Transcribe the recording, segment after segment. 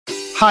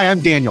Hi,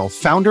 I'm Daniel,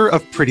 founder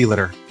of Pretty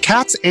Litter.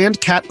 Cats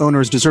and cat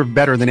owners deserve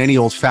better than any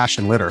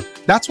old-fashioned litter.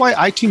 That's why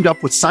I teamed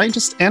up with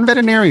scientists and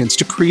veterinarians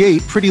to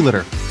create Pretty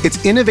Litter.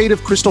 Its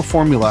innovative crystal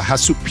formula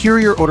has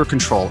superior odor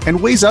control and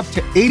weighs up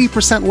to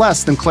 80%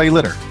 less than clay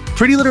litter.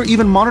 Pretty Litter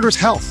even monitors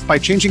health by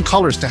changing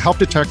colors to help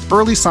detect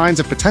early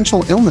signs of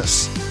potential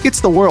illness.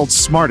 It's the world's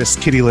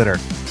smartest kitty litter.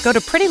 Go to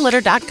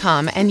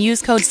prettylitter.com and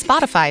use code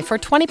SPOTIFY for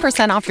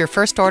 20% off your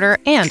first order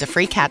and a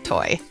free cat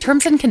toy.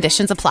 Terms and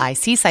conditions apply.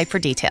 See site for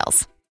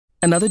details.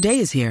 Another day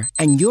is here,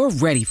 and you're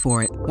ready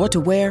for it. What to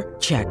wear?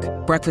 Check.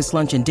 Breakfast,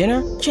 lunch, and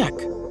dinner? Check.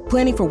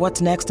 Planning for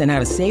what's next and how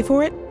to save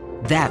for it?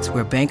 That's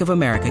where Bank of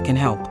America can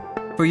help.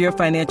 For your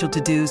financial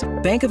to-dos,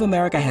 Bank of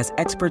America has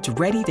experts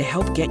ready to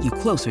help get you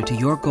closer to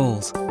your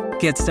goals.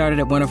 Get started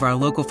at one of our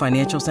local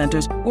financial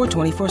centers or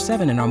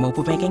 24/7 in our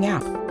mobile banking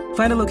app.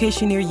 Find a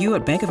location near you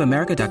at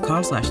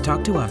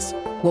bankofamerica.com/talktous.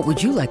 What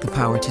would you like the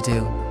power to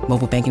do?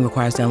 Mobile banking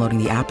requires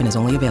downloading the app and is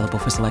only available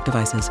for select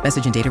devices.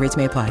 Message and data rates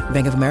may apply.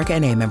 Bank of America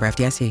N.A., member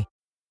FDIC.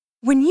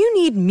 When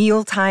you need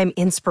mealtime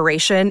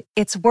inspiration,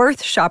 it's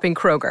worth shopping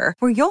Kroger,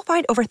 where you'll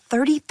find over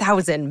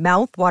 30,000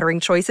 mouth-watering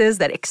choices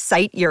that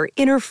excite your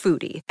inner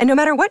foodie. And no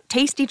matter what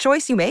tasty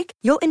choice you make,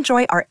 you'll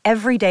enjoy our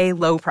everyday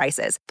low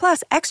prices,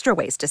 plus extra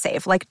ways to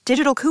save, like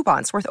digital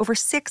coupons worth over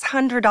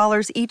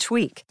 $600 each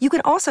week. You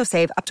can also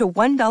save up to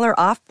 $1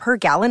 off per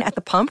gallon at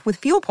the pump with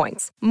fuel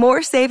points.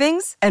 More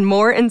savings and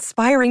more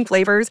inspiring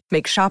flavors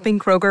make shopping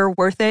Kroger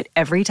worth it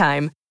every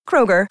time.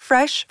 Kroger,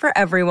 fresh for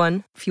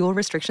everyone. Fuel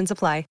restrictions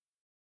apply.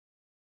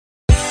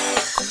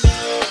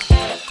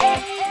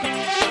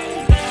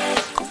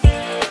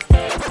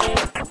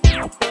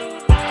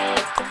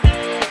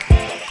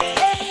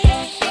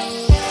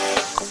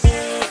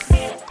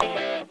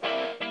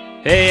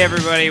 Hey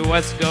everybody,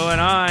 what's going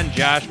on?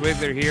 Josh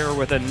Wigler here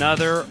with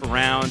another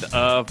round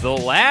of The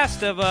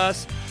Last of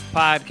Us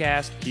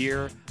podcast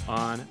here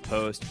on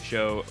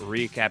Post-Show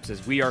Recaps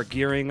as we are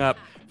gearing up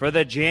for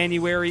the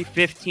January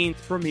 15th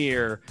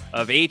premiere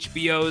of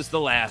HBO's The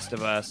Last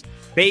of Us,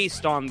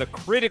 based on the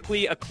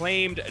critically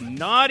acclaimed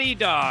Naughty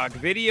Dog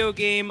video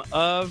game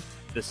of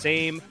the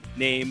same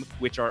name,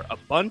 which are a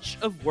bunch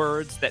of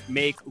words that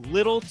make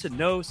little to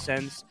no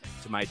sense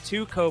to my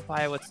two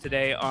co-pilots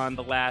today on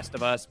The Last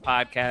of Us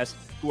podcast,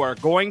 who are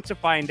going to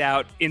find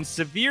out in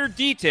severe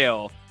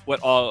detail what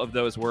all of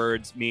those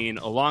words mean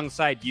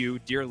alongside you,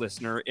 dear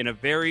listener, in a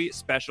very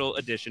special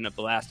edition of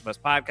The Last of Us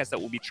podcast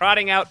that will be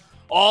trotting out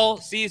all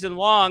season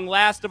long.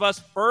 Last of Us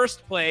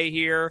First Play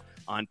here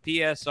on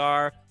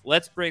PSR.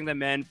 Let's bring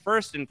them in.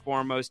 First and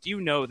foremost, you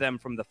know them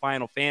from the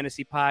Final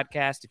Fantasy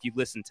podcast. If you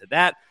listen to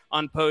that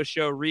on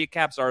Post-Show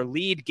Recaps, our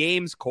lead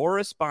games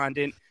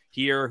correspondent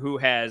here, who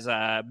has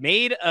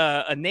made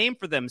a name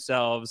for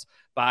themselves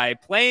by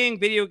playing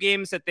video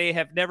games that they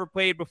have never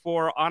played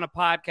before on a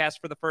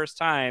podcast for the first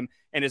time,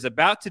 and is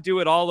about to do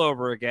it all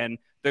over again.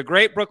 The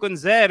great Brooklyn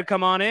Zed,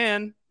 come on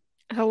in.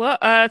 Hello.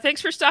 Thanks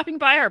for stopping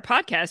by our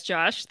podcast,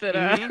 Josh,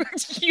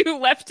 that you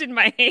left in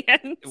my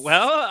hands.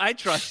 Well, I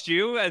trust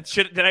you.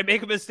 Did I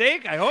make a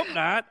mistake? I hope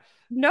not.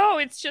 No,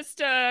 it's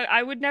just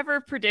I would never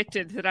have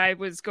predicted that I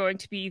was going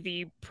to be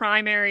the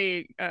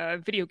primary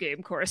video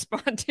game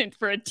correspondent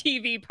for a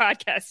TV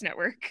podcast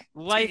network.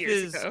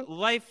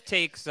 Life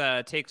takes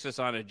us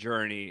on a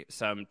journey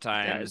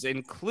sometimes,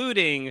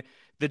 including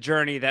the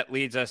journey that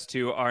leads us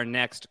to our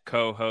next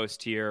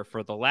co-host here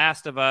for The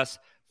Last of Us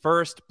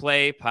First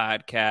Play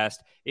podcast.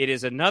 It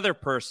is another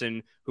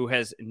person who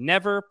has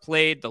never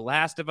played The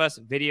Last of Us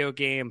video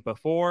game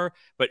before,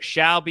 but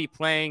shall be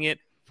playing it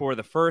for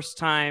the first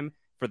time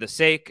for the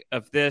sake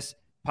of this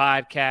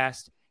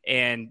podcast.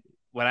 And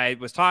when I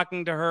was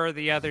talking to her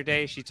the other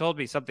day, she told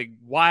me something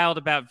wild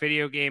about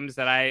video games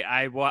that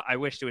I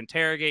wish to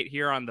interrogate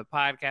here on the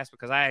podcast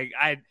because I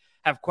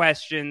have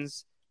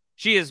questions.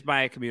 She is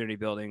my community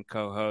building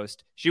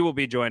co-host. She will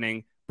be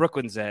joining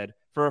Brooklyn Zed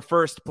for a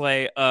first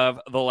play of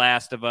The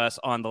Last of Us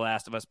on The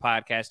Last of Us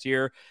podcast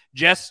here.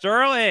 Jess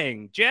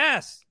Sterling.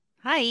 Jess.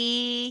 Hi.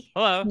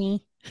 Hello.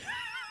 Me.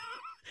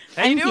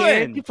 How you doing?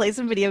 Here to play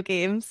some video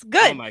games.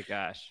 Good. Oh my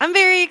gosh. I'm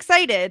very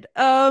excited.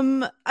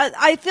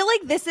 I feel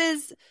like this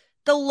is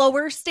the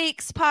lower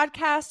stakes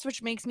podcast,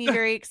 which makes me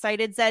very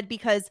excited, Zed,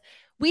 because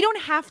we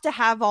don't have to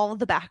have all of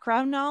the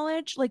background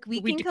knowledge. Like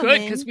we can come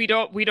in because we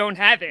don't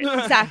have it.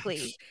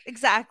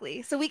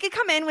 Exactly. So we could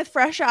come in with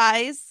fresh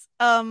eyes.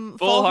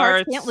 Full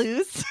hearts. Can't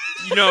lose.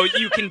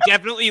 You can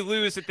definitely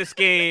lose at this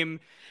game,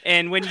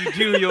 and when you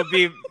do, you'll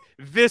be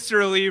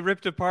viscerally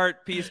ripped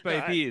apart piece by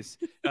piece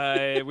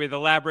with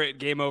elaborate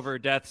game over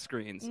death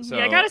screens. So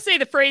yeah, I gotta say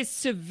the phrase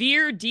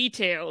severe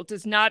detail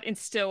does not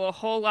instill a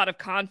whole lot of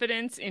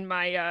confidence in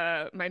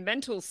my my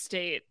mental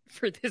state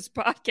for this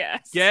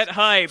podcast. Get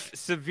hyped.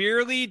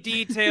 Severely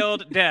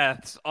detailed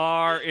deaths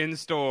are in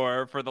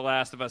store for The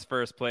Last of Us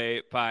First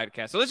Play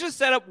podcast. So let's just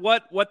set up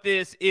what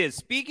this is.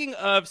 Speaking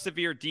of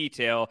severe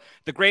detail,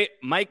 the great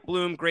Mike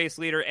Bloom, Grace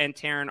Leader, and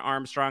Taryn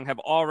Armstrong have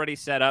already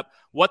set up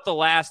what The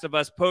Last of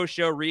Us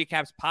post-show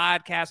recaps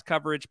podcast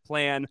coverage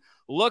plan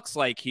looks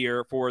like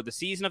here for the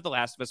season of The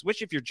Last of Us,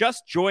 which, if you're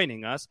just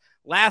joining us,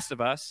 Last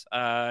of Us,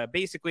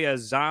 basically a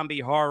zombie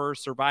horror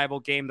survival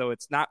game, though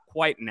it's not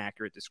quite an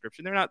accurate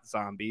description. They're not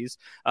zombies,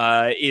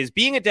 is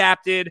being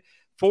adapted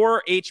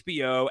for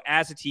HBO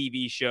as a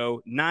TV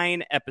show,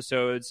 9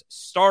 episodes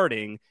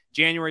starting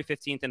January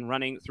 15th and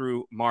running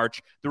through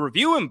March. The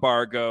review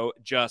embargo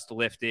just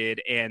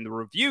lifted, and the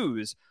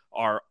reviews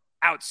are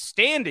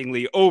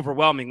outstandingly,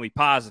 overwhelmingly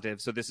positive.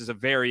 So this is a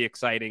very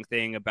exciting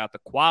thing about the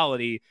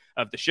quality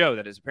of the show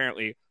that is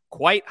apparently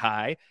quite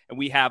high. And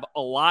we have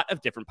a lot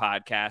of different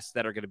podcasts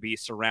that are going to be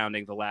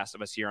surrounding The Last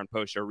of Us here on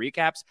Post Show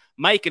Recaps.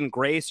 Mike and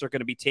Grace are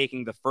going to be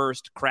taking the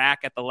first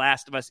crack at The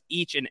Last of Us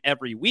each and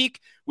every week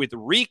with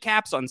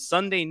recaps on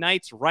Sunday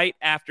nights right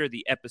after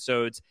the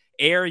episodes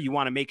air. You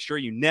want to make sure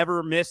you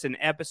never miss an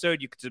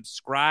episode. You can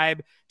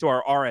subscribe to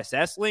our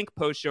RSS link,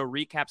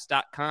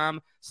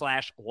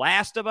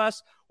 postshowrecaps.com/Last of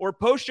Us or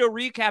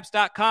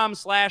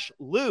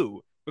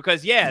postshowrecaps.com/Lou.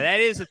 Because, that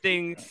is a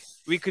thing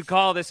we could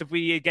call this if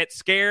we get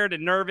scared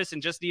and nervous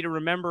and just need to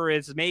remember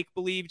is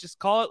make-believe. Just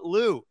call it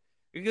Lou.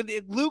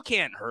 Lou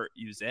can't hurt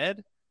you,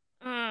 Zed.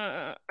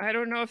 I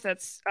don't know if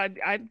that's...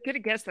 I'm going to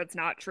guess that's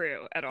not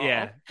true at all.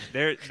 Yeah,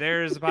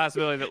 there's a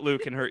possibility that Lou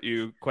can hurt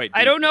you quite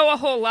deeply. I don't know a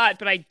whole lot,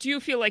 but I do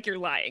feel like you're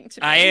lying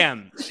to me. I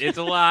am. It's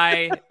a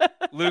lie.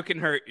 Lou can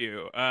hurt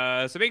you.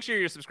 So make sure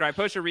you're subscribed.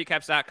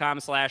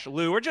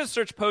 postshowrecaps.com/Lou, or just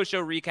search Post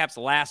Show Recaps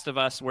Last of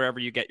Us wherever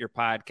you get your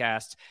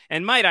podcasts.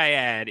 And might I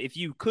add, if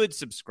you could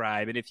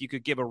subscribe and if you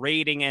could give a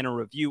rating and a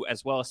review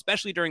as well,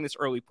 especially during this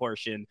early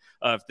portion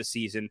of the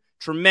season,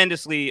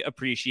 tremendously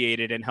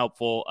appreciated and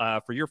helpful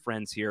for your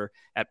friends here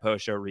at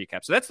Post Show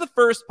Recap. So that's the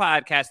first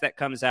podcast that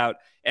comes out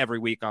every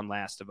week on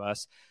Last of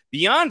Us.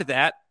 Beyond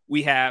that,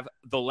 we have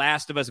the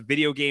Last of Us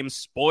Video Game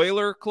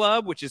Spoiler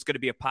Club, which is going to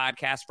be a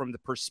podcast from the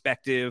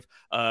perspective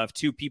of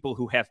two people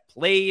who have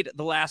played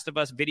the Last of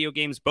Us video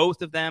games,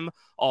 both of them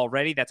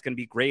already. That's going to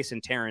be Grace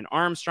and Taryn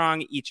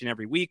Armstrong each and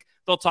every week.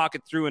 They'll talk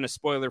it through in a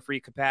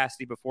spoiler-free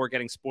capacity before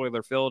getting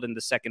spoiler-filled in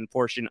the second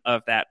portion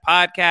of that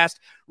podcast.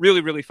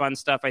 Really, really fun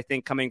stuff, I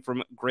think, coming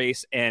from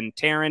Grace and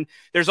Taryn.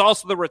 There's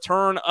also the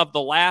return of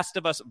the Last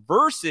of Us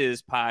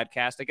Versus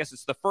podcast. I guess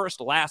it's the first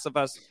Last of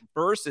Us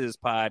Versus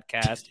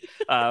podcast,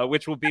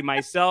 which will be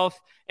myself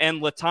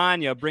and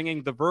LaTanya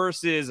bringing the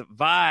Versus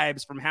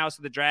vibes from House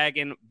of the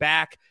Dragon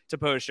back to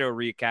Post Show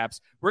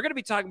Recaps. We're going to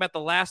be talking about the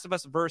Last of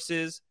Us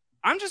Versus.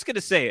 I'm just going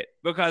to say it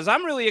because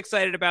I'm really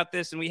excited about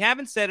this, and we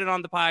haven't said it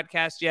on the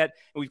podcast yet,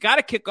 and we've got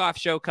a kickoff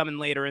show coming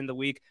later in the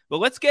week, but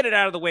let's get it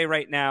out of the way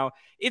right now.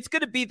 It's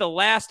going to be The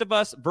Last of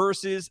Us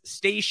versus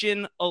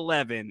Station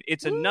 11.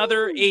 It's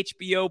another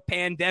HBO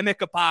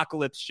pandemic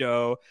apocalypse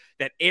show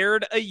that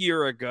aired a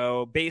year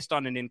ago based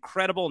on an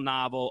incredible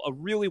novel, a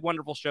really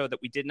wonderful show that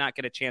we did not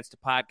get a chance to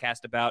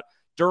podcast about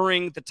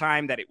during the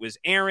time that it was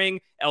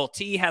airing.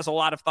 LT has a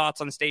lot of thoughts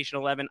on Station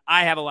 11.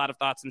 I have a lot of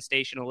thoughts on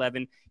Station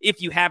 11.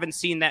 If you haven't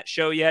seen that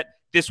show yet,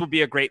 this will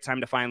be a great time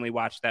to finally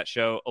watch that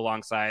show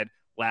alongside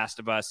Last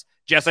of Us.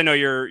 Jess, I know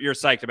you're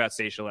psyched about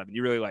Station 11.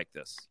 You really like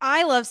this.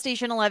 I love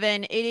Station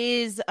 11. It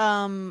is,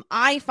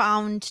 I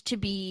found to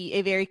be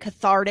a very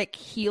cathartic,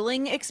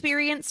 healing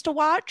experience to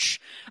watch.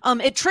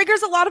 It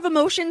triggers a lot of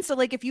emotions. So,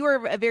 like, if you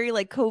are a very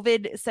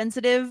COVID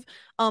sensitive,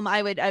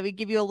 I would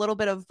give you a little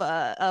bit of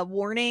a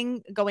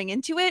warning going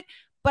into it.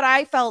 But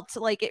I felt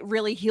like it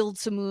really healed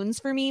some wounds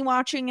for me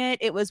watching it.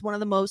 It was one of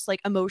the most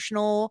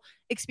emotional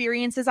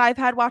experiences I've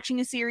had watching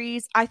a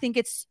series. I think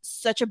it's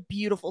such a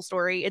beautiful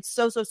story. It's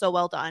so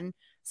well done.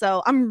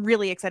 So I'm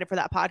really excited for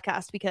that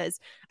podcast because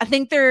I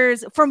think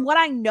from what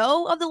I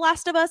know of The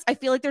Last of Us, I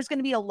feel like there's going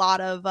to be a lot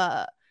of,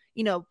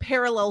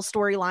 parallel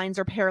storylines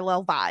or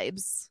parallel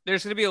vibes.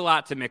 There's going to be a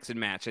lot to mix and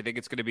match. I think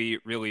it's going to be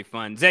really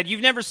fun. Zed,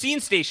 you've never seen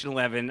Station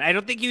 11. I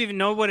don't think you even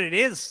know what it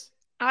is.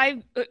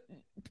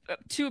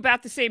 To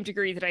about the same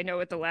degree that I know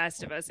what The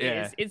Last of Us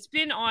is. It's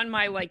been on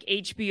my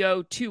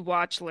HBO to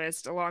watch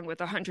list along with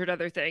 100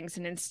 other things,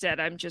 and instead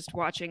I'm just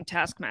watching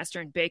Taskmaster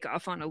and Bake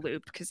Off on a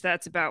loop because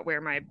that's about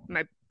where my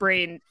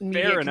brain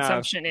media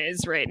consumption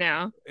is right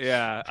now.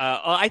 Yeah,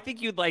 I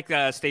think you'd like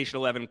Station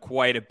 11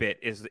 quite a bit.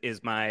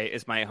 Is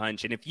my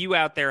hunch, and if you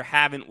out there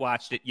haven't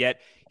watched it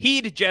yet,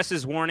 heed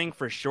Jess's warning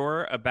for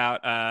sure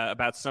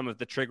about some of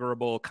the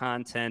triggerable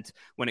content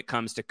when it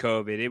comes to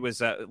COVID. It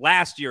was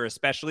last year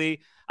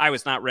especially. I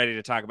was not ready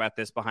to talk about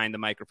this behind the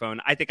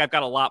microphone. I think I've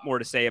got a lot more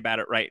to say about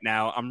it right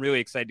now. I'm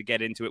really excited to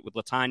get into it with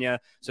LaTanya.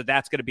 So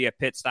that's going to be a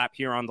pit stop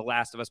here on the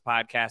Last of Us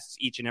podcasts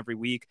each and every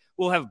week.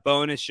 We'll have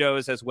bonus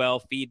shows as well,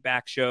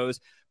 feedback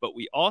shows, but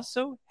we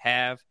also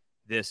have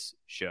this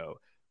show,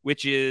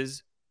 which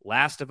is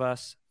Last of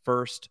Us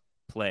First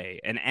Play.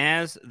 And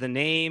as the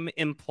name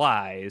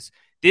implies,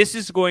 this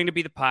is going to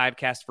be the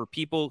podcast for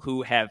people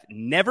who have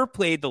never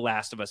played the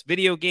Last of Us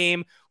video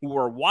game, who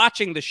are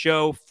watching the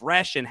show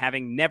fresh and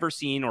having never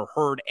seen or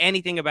heard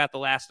anything about the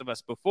Last of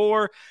Us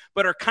before,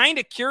 but are kind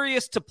of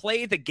curious to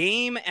play the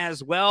game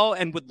as well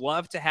and would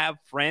love to have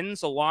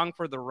friends along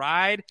for the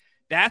ride.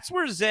 That's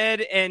where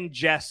Zed and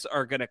Jess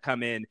are going to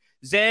come in.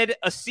 Zed,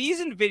 a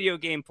seasoned video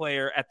game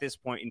player at this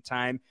point in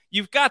time.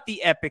 You've got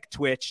the epic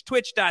Twitch,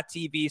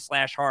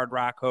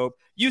 twitch.tv/hardrockhope.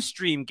 You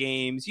stream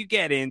games. You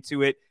get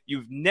into it.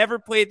 You've never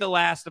played The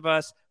Last of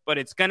Us, but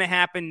it's going to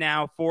happen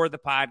now for the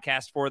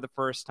podcast for the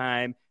first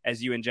time,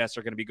 as you and Jess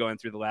are going to be going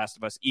through The Last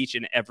of Us each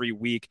and every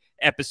week,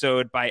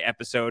 episode by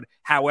episode,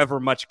 however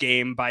much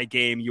game by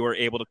game you are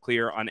able to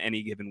clear on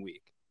any given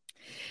week.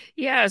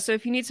 Yeah, so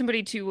if you need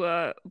somebody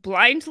to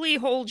blindly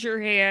hold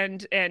your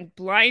hand and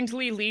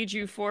blindly lead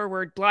you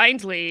forward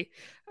blindly,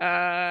 we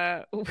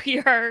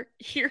are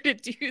here to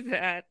do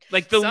that.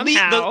 Like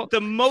the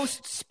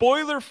most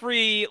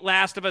spoiler-free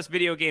Last of Us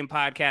video game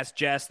podcast,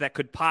 Jess, that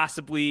could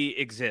possibly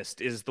exist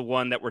is the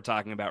one that we're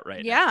talking about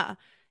right now.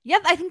 Yeah,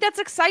 I think that's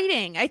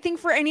exciting. I think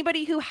for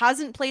anybody who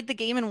hasn't played the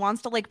game and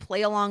wants to like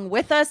play along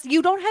with us,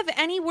 you don't have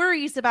any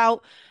worries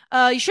about,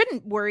 you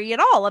shouldn't worry at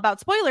all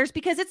about spoilers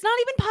because it's not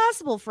even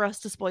possible for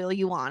us to spoil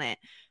you on it.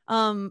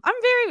 I'm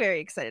very, very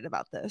excited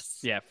about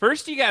this. Yeah,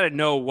 first you got to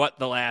know what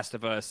The Last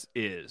of Us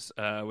is,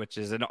 which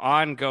is an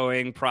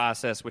ongoing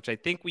process, which I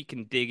think we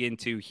can dig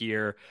into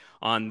here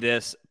on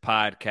this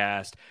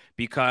podcast,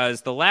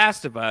 because The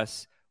Last of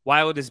Us,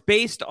 while it is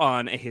based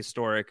on a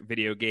historic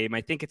video game,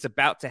 I think it's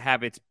about to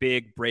have its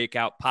big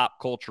breakout pop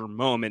culture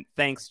moment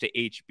thanks to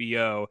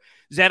HBO.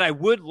 Zed, I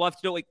would love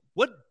to know, like,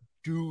 what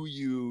do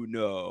you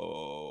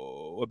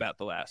know about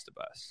The Last of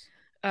Us?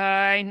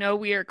 I know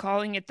we are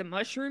calling it the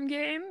Mushroom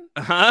Game.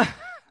 Uh-huh.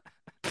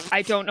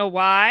 I don't know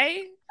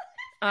why.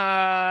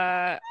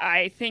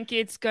 I think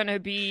it's going to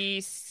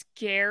be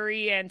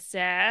scary and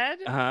sad.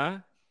 Uh-huh.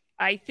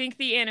 I think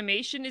the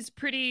animation is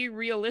pretty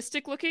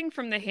realistic looking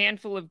from the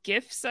handful of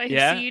GIFs I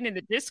have seen in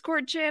the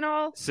Discord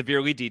channel.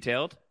 Severely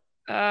detailed.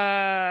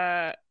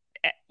 Yeah,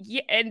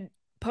 and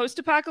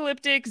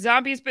post-apocalyptic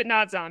zombies, but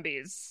not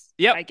zombies.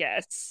 Yep. I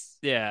guess.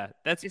 Yeah,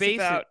 that's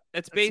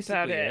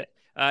basically it.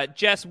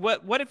 Jess,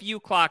 what if you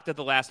clocked at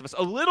The Last of Us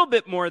a little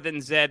bit more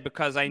than Zed,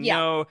 because I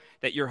know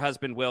that your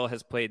husband Will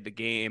has played the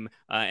game,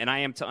 and I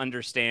am to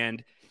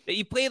understand that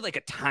you played like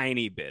a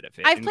tiny bit of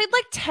it. I've played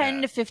like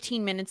 10 to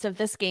 15 minutes of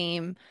this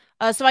game.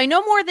 So I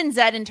know more than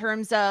Zed in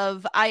terms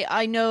of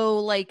I know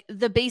like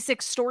the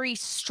basic story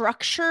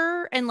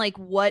structure and like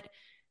what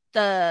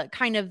the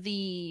kind of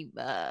the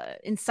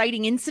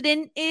inciting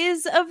incident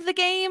is of the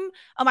game.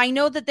 I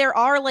know that there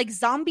are like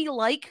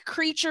zombie-like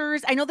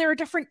creatures. I know there are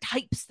different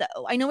types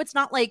though. I know it's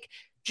not like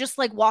just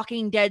like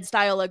Walking Dead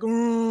style, like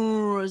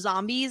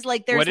zombies.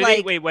 Like there's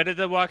what did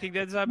the Walking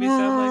Dead zombies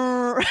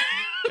sound like?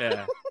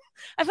 Yeah.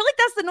 I feel like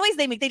that's the noise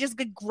they make. They just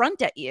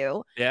grunt at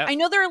you. Yeah. I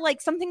know there are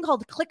like something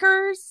called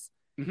clickers.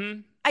 Mm-hmm.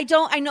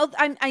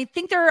 I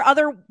think there are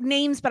other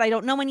names, but I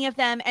don't know any of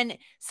them. And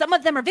some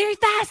of them are very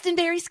fast and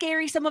very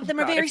scary. Some of them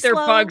are very slow. If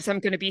they're bugs, I'm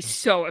going to be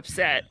so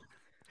upset.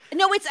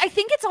 No, I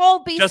think it's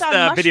all based on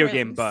mushrooms. Video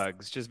game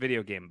bugs. Just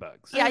video game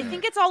bugs. Yeah, I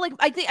think it's all like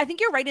I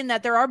think you're right in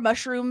that there are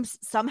mushrooms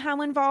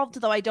somehow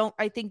involved, though I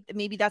think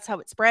maybe that's how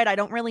it spread. I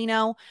don't really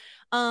know.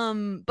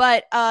 From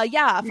what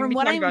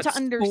I'm to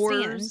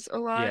understand, a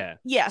lot.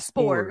 Yeah,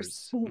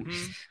 spores.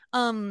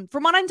 Mm-hmm.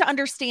 From what I'm to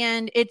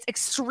understand, it's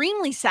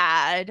extremely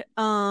sad.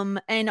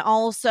 And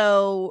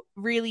also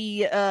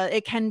really,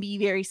 it can be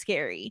very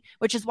scary,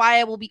 which is why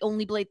I will be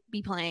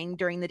playing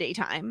during the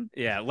daytime.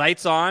 Yeah,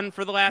 lights on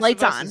for The Last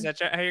of Us. Is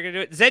that how you're gonna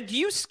do it? Zed, do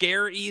you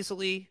scare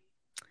easily?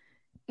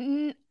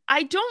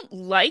 I don't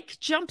like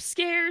jump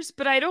scares,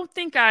 but I don't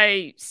think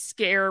I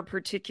scare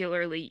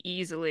particularly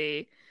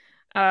easily.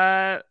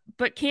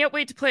 But can't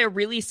wait to play a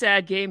really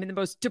sad game in the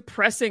most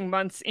depressing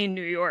months in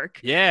New York.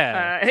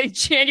 Yeah.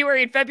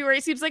 January and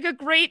February seems like a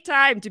great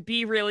time to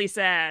be really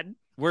sad.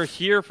 We're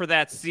here for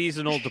that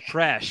seasonal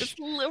depression.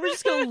 We're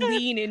just going to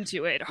lean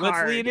into it hard.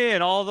 Let's lean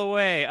in all the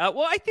way.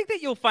 Well, I think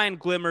that you'll find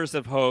glimmers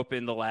of hope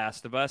in The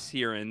Last of Us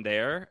here and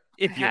there.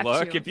 If you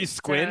look, if you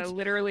squint. It's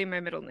literally my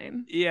middle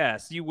name.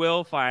 Yes, you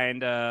will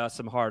find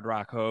some hard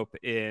rock hope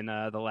in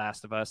The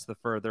Last of Us the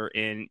further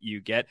in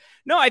you get.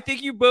 No, I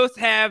think you both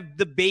have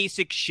the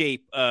basic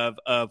shape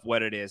of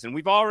what it is. And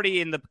we've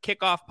already, in the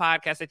kickoff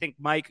podcast, I think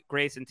Mike,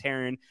 Grace, and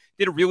Taryn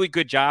did a really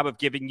good job of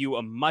giving you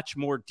a much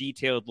more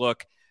detailed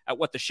look at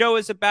what the show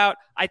is about.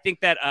 I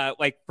think that,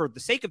 for the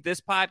sake of this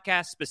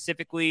podcast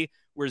specifically,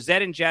 where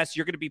Zed and Jess,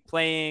 you're going to be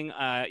playing,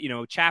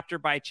 chapter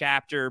by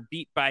chapter,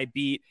 beat by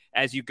beat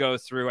as you go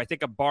through. I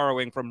think I'm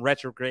borrowing from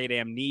Retrograde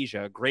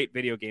Amnesia, a great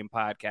video game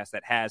podcast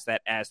that has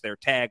that as their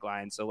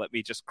tagline. So let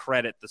me just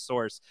credit the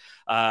source,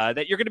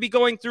 that you're going to be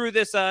going through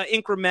this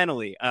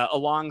incrementally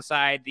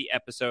alongside the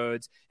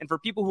episodes. And for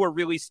people who are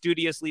really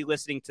studiously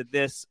listening to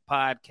this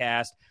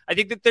podcast, I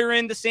think that they're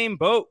in the same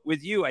boat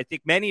with you. I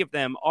think many of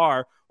them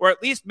are, or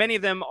at least many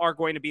of them are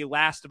going to be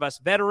Last of Us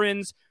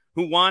veterans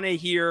who want to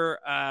hear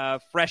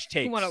fresh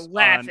takes. Who want to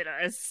laugh at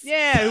us.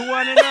 Yeah, who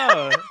want to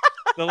know.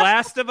 The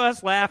Last of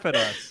Us laugh at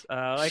us.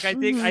 I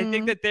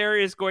think that there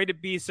is going to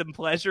be some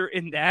pleasure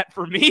in that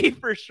for me,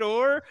 for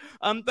sure.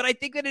 But I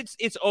think that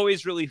it's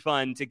always really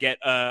fun to get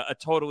a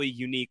totally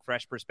unique,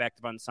 fresh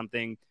perspective on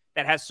something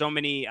that has so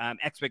many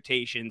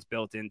expectations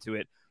built into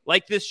it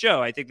like this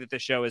show, I think that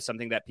this show is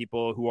something that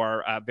people who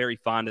are very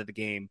fond of the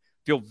game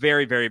feel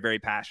very, very, very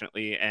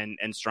passionately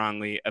and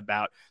strongly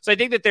about. So I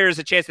think that there's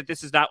a chance that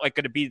this is not like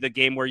going to be the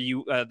game where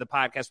you, the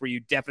podcast where you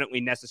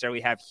definitely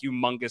necessarily have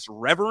humongous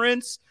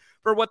reverence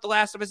for what The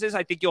Last of Us is.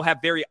 I think you'll have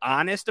very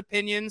honest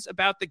opinions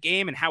about the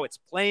game and how it's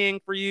playing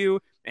for you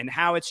and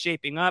how it's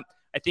shaping up.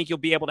 I think you'll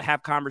be able to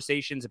have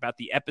conversations about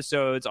the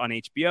episodes on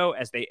HBO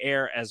as they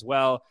air as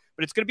well.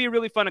 But it's going to be a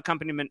really fun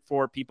accompaniment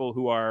for people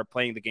who are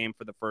playing the game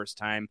for the first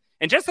time.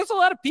 And just that's a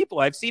lot of people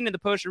I've seen in the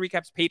Post Show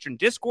Recaps patron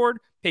Discord,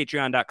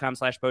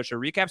 patreon.com/Post Show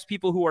Recaps,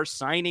 people who are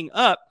signing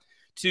up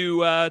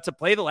to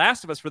play The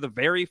Last of Us for the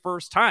very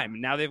first time.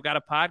 And now they've got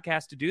a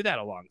podcast to do that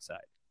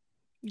alongside.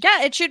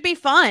 Yeah, it should be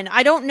fun.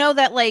 I don't know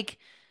that, like,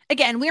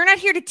 again, we're not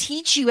here to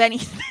teach you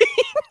anything.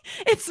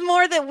 It's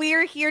more that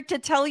we're here to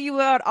tell you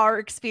about our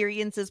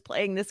experiences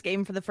playing this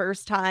game for the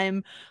first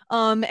time,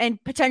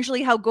 and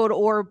potentially how good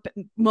or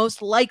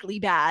most likely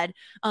bad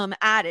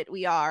at it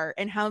we are,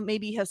 and how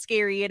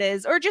scary it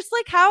is, or just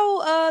like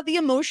how the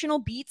emotional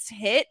beats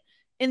hit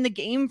in the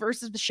game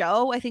versus the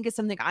show, I think is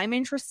something I'm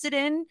interested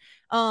in.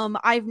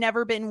 I've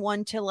never been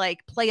one to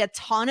like play a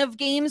ton of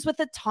games with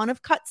a ton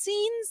of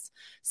cutscenes.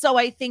 So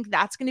I think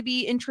that's going to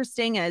be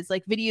interesting as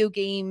like video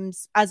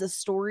games as a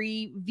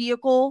story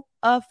vehicle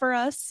for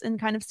us, and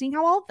kind of seeing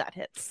how all of that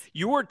hits.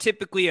 You are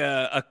typically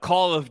a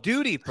Call of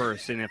Duty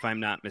person, if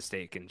I'm not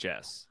mistaken,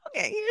 Jess.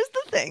 Okay, here's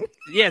the thing.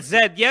 Yeah,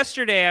 Zed,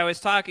 yesterday I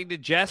was talking to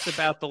Jess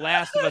about the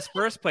Last of Us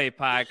First Play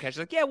podcast. She's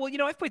like, yeah, well,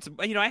 I've played some,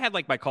 I had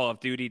like my Call of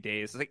Duty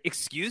days. I was like,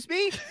 excuse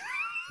me?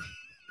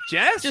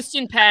 Jess? Just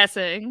in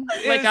passing.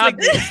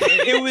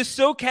 It was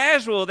so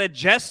casual that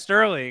Jess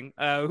Sterling,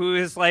 who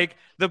is like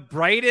the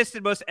brightest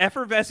and most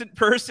effervescent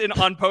person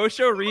on Post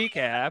Show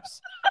Recaps,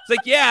 it's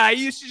like, yeah, I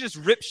used to just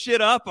rip shit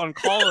up on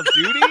Call of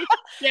Duty.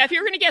 Yeah, if you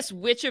were going to guess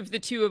which of the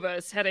two of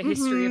us had a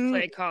history of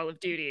playing Call of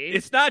Duty.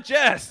 It's not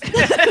Jess.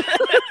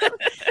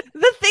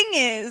 The thing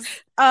is,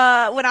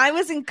 when I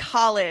was in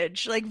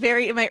college, like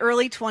in my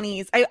early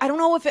 20s, I don't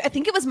know I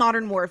think it was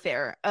Modern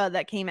Warfare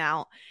that came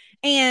out.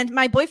 And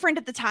my boyfriend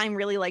at the time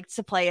really liked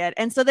to play it.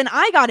 And so then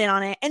I got in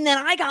on it, and then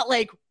I got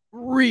like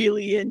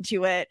really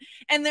into it.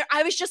 And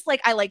I was just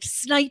like, I liked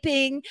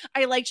sniping.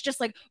 I liked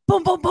just like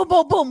boom, boom, boom,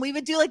 boom, boom. We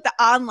would do like the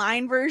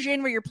online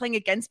version where you're playing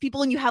against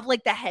people and you have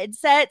like the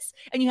headsets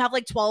and you have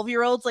like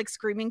 12-year-olds like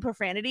screaming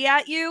profanity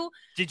at you.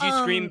 Did you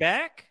scream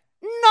back?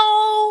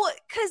 No,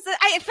 because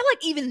I feel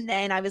like even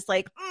then I was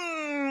like,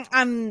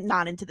 I'm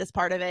not into this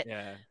part of it.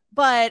 Yeah.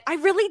 But I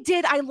really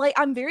did.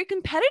 I'm very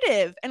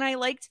competitive, and I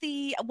liked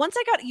once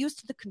I got used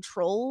to the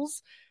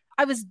controls,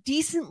 I was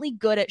decently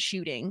good at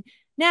shooting.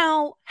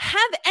 Now,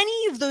 have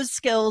any of those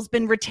skills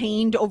been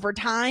retained over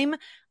time?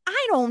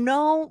 I don't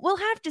know. We'll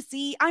have to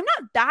see. I'm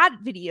not bad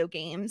at video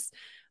games,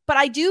 but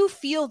I do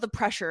feel the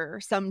pressure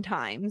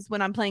sometimes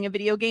when I'm playing a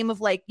video game of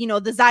like, the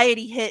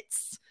anxiety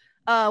hits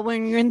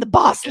when you're in the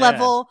boss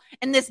level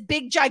and this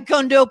big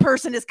gigundo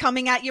person is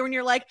coming at you and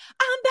you're like,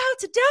 I'm about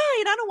to die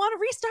and I don't want to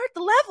restart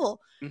the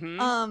level.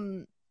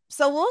 Mm-hmm.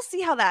 So we'll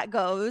see how that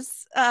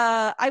goes.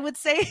 I would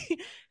say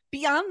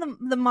beyond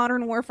the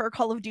Modern Warfare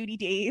Call of Duty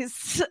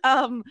days,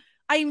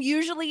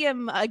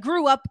 I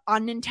grew up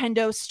on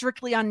Nintendo,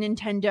 strictly on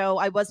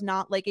Nintendo. I was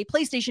not like a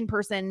PlayStation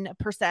person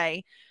per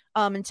se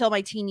until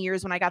my teen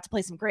years when I got to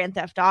play some Grand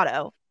Theft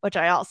Auto, which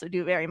I also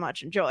do very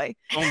much enjoy.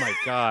 Oh my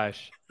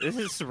gosh. This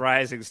is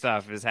surprising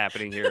stuff is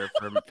happening here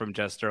from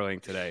Jess Sterling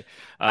today.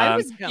 I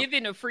was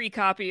given a free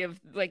copy of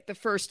like the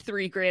first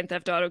 3 Grand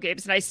Theft Auto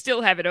games, and I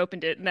still haven't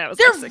opened it. And that was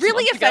they're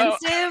really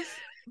offensive.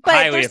 But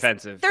highly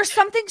offensive. There's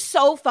something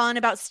so fun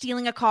about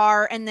stealing a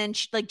car and then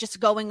like just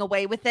going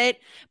away with it.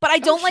 But I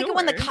don't like it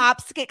when the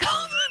cops get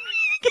called.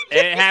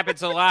 It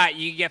happens a lot.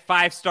 You get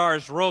 5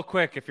 stars real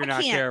quick if you're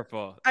not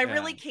careful. I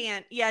really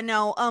can't. Yeah,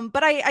 no.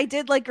 But I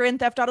did like Grand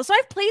Theft Auto. So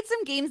I've played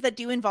some games that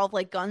do involve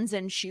like guns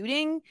and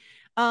shooting.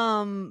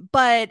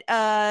 But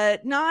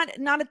not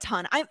a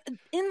ton.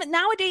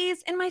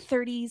 Nowadays in my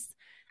 30s,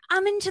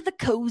 I'm into the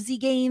cozy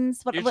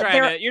games.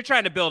 You're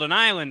trying to build an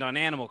island on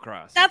Animal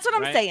Crossing. That's what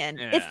I'm saying.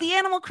 Yeah. It's the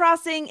Animal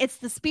Crossing. It's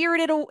the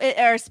Spirited.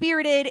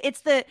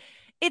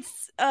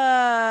 It's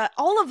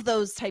all of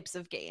those types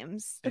of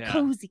games, the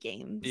cozy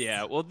games.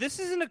 Yeah, well, this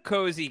isn't a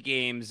cozy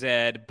game,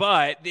 Zed,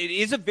 but it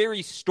is a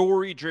very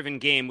story-driven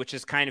game, which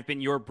has kind of been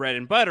your bread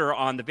and butter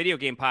on the video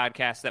game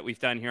podcast that we've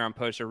done here on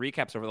Post Show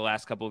Recaps over the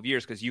last couple of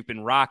years, because you've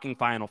been rocking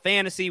Final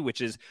Fantasy,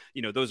 which is,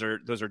 those are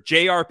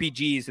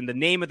JRPGs, and the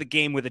name of the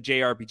game with a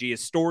JRPG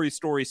is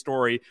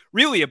story,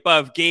 really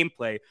above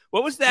gameplay.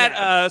 What was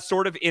that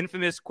sort of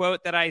infamous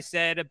quote that I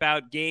said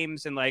about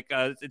games and like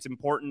it's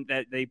important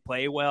that they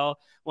play well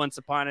once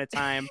upon a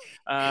time?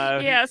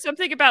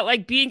 Something about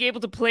like being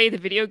able to play the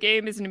video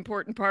game is an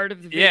important part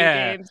of the video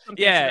game. Something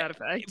to that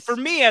effect. For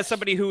me, as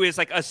somebody who is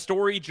like a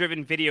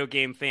story-driven video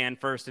game fan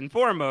first and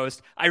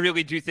foremost, I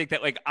really do think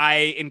that like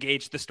I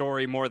engage the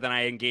story more than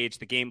I engage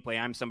the gameplay.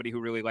 I'm somebody who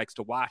really likes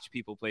to watch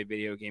people play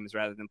video games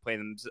rather than play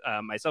them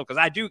myself, because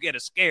I do get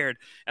scared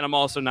and I'm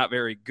also not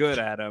very good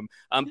at them.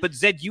 But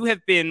Zed, you have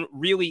been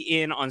really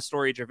in on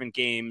story-driven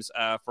games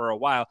for a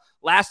while.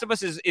 Last of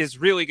Us is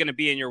really going to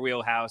be in your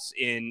wheelhouse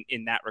in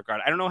that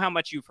regard. I don't know how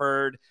much you've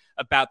heard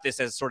about this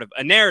as sort of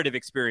a narrative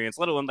experience,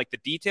 let alone like the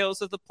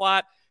details of the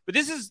plot. But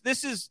this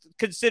is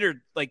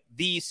considered like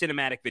the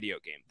cinematic video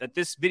game, that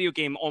this video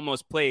game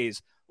almost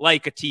plays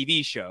like a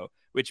TV show,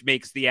 which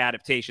makes the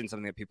adaptation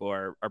something that people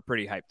are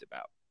pretty hyped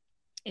about.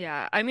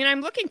 Yeah, I mean,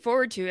 I'm looking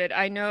forward to it.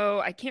 I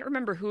know, I can't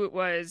remember who it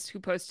was who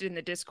posted in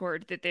the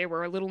Discord that they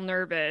were a little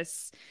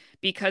nervous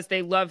because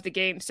they love the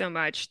game so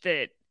much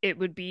that it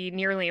would be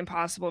nearly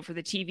impossible for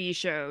the TV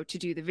show to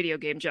do the video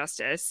game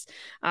justice.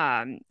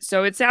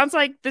 So it sounds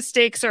like the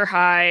stakes are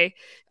high.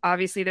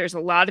 Obviously, there's a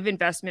lot of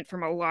investment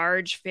from a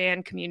large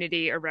fan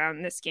community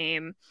around this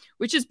game,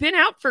 which has been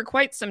out for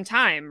quite some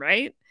time,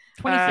 right?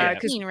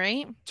 2013,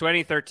 right?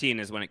 2013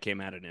 is when it came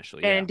out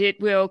initially. And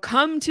it will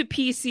come to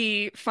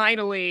PC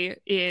finally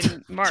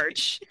in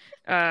March.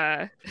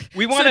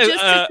 We want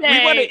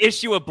to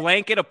issue a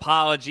blanket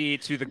apology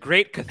to the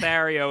great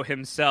Cathario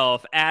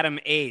himself, Adam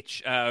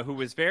H., who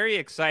was very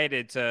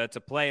excited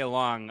to play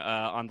along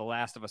on the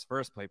Last of Us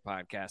First Play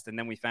podcast. And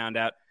then we found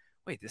out,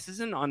 wait, this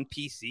isn't on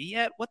PC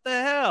yet? What the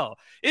hell?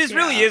 It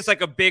really is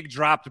like a big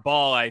dropped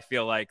ball, I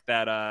feel like,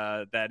 that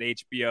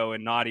HBO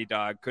and Naughty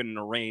Dog couldn't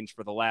arrange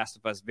for the Last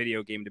of Us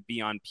video game to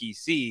be on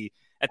PC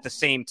at the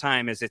same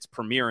time as it's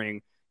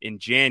premiering in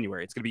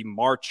January. It's going to be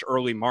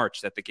early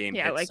March that the game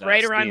hits, like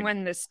right around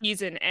when the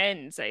season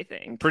ends, I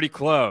think. Pretty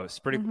close.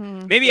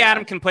 Maybe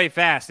Adam can play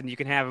fast and you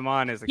can have him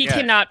on as a guest.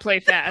 He cannot play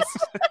fast.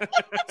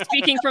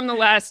 Speaking from the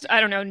last,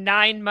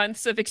 9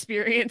 months of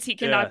experience, he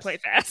cannot play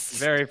fast.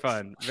 Very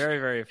fun. Very,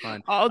 very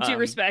fun. All due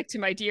respect to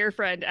my dear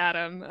friend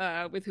Adam,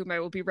 with whom I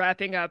will be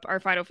wrapping up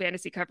our Final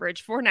Fantasy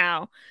coverage for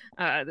now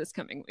this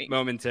coming week.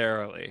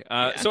 Momentarily.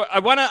 So I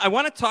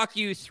want to talk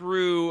you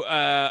through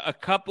a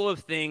couple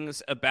of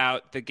things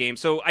about the game.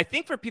 So I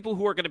think for people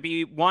who are going to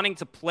be wanting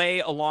to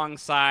play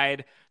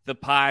alongside the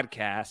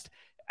podcast,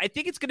 I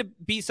think it's going to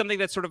be something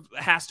that sort of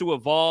has to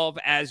evolve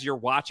as you're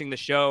watching the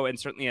show and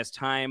certainly as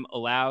time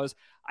allows.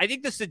 I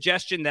think the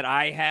suggestion that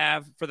I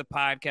have for the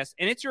podcast,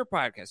 and it's your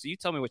podcast, so you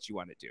tell me what you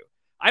want to do.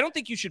 I don't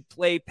think you should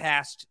play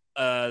past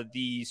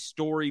the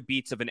story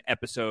beats of an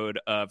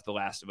episode of The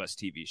Last of Us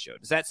TV show.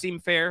 Does that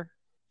seem fair?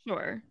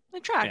 Sure.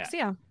 It tracks,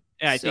 yeah.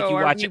 I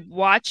think you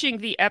watching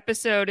the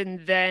episode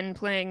and then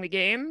playing the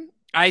game?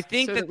 I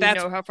think so that's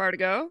we know how far to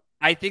go.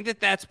 I think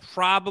that's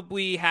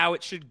probably how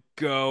it should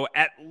go,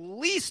 at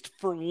least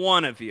for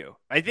one of you.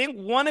 I think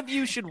one of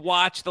you should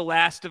watch The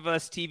Last of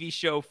Us TV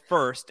show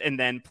first and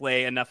then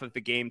play enough of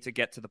the game to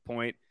get to the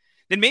point.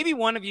 Then maybe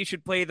one of you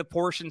should play the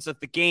portions of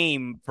the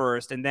game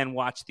first and then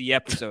watch the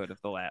episode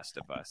of The Last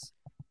of Us.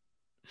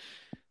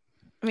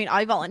 I mean,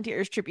 I volunteer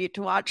as tribute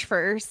to watch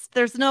first.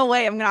 There's no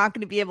way I'm not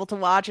going to be able to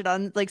watch it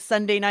on like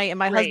Sunday night, and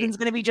my husband's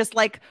going to be just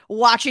like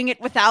watching it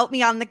without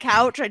me on the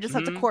couch. I just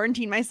have to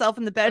quarantine myself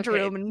in the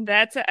bedroom.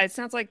 Okay. And it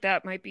sounds like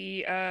that might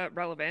be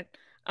relevant.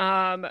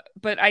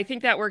 But I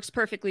think that works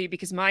perfectly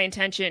because my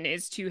intention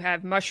is to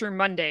have Mushroom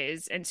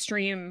Mondays and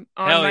stream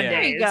on Mondays.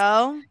 There you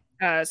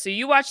go. So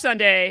you watch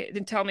Sunday,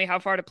 then tell me how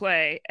far to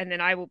play, and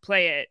then I will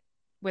play it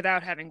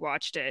without having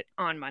watched it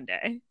on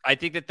Monday. I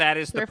think that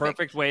is the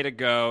perfect way to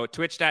go.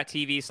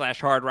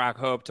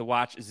 Twitch.tv/HardRockHope to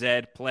watch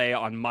Zed play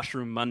on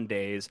Mushroom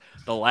Mondays,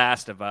 The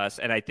Last of Us.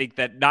 And I think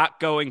that not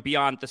going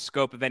beyond the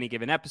scope of any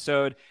given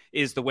episode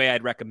is the way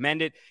I'd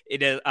recommend it.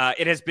 It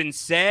has been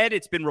said,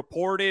 it's been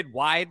reported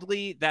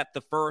widely that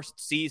the first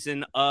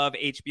season of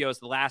HBO's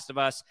The Last of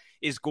Us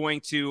is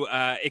going to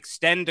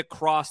extend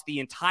across the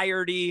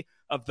entirety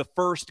of the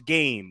first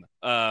game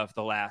of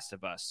The Last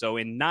of Us. So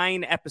in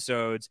 9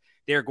 episodes,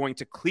 they're going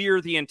to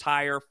clear the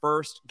entire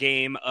first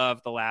game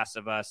of The Last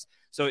of Us.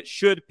 So it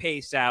should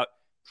pace out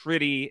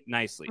pretty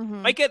nicely.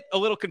 Might get a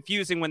little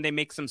confusing when they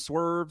make some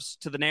swerves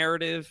to the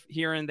narrative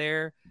here and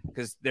there,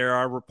 because there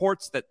are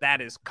reports that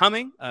is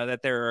coming,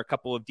 that there are a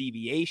couple of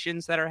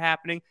deviations that are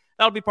happening.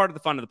 That'll be part of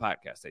the fun of the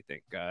podcast, I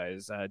think,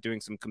 is doing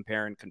some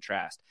compare and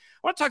contrast.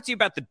 I want to talk to you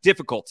about the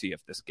difficulty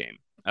of this game.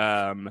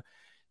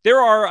 There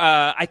are,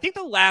 I think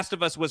The Last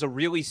of Us was a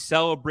really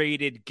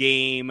celebrated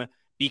game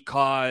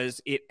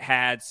because it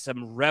had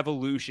some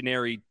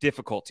revolutionary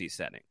difficulty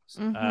settings.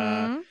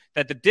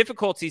 That the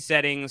difficulty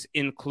settings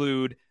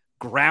include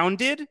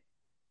grounded,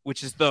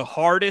 which is the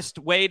hardest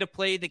way to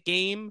play the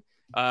game.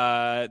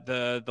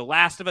 The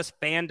Last of Us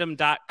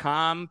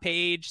fandom.com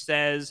page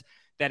says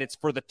that it's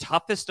for the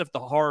toughest of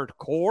the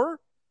hardcore.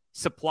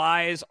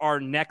 Supplies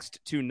are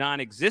next to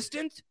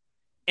non-existent.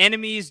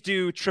 Enemies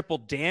do triple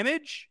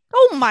damage.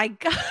 Oh my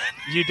god!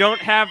 You don't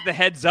have the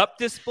heads-up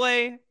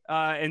display,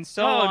 and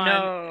so on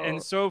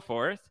and so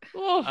forth.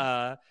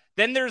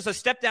 Then there's a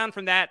step down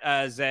from that.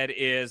 Zed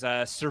is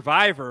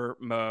survivor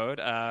mode.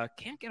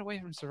 Can't get away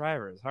from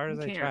survivor as hard as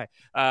I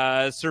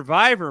try.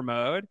 Survivor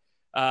mode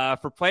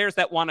for players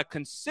that want a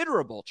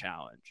considerable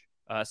challenge.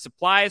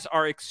 Supplies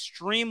are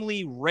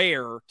extremely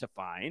rare to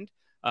find.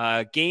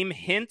 Game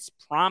hints,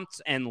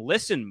 prompts, and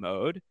listen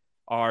mode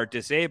are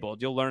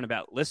disabled. You'll learn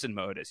about listen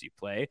mode as you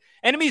play.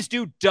 Enemies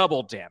do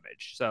double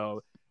damage.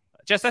 So,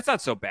 Jess, that's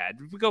not so bad.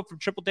 If we go from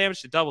triple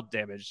damage to double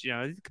damage,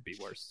 it could be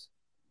worse.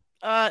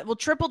 Well,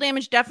 triple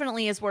damage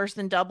definitely is worse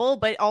than double,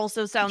 but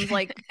also sounds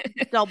like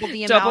double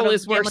the double amount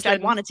is of worse damage than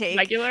I'd want to take.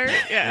 Regular,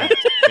 yeah.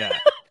 Yeah.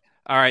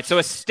 All right. So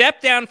a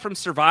step down from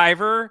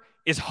Survivor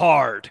is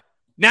hard.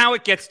 Now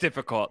it gets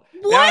difficult.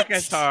 What? Now it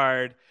gets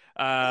hard.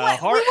 I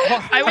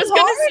was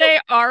going to say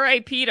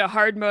RIP to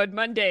Hard Mode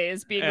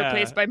Mondays being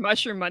replaced by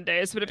Mushroom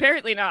Mondays, but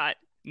apparently not.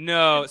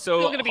 No, so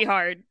still going to be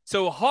hard.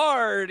 So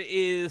hard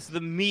is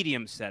the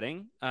medium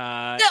setting.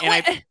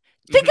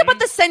 Think about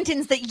the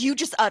sentence that you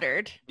just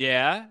uttered.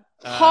 Yeah.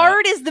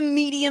 Hard is the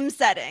medium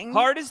setting.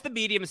 Hard is the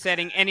medium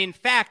setting. And in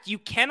fact, you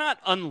cannot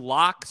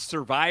unlock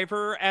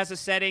Survivor as a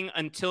setting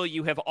until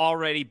you have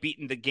already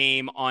beaten the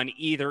game on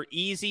either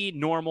easy,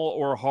 normal,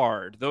 or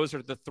hard. Those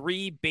are the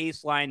 3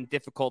 baseline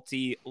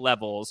difficulty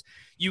levels.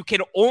 You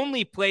can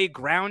only play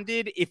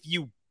Grounded if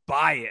you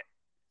buy it.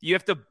 You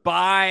have to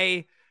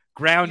buy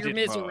Grounded your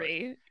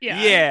misery. Mode.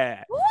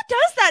 Yeah. Who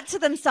does that to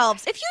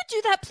themselves? If you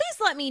do that, please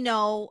let me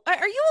know.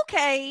 Are you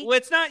okay?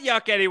 Let's not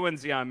yuck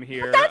anyone's yum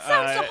here. But that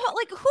sounds so hot.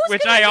 Like, who's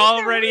which gonna I be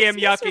already there am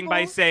when it's yucking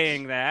by miserable?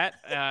 saying that.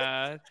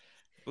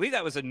 I believe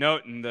that was a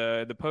note in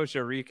the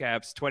post-show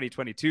recaps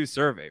 2022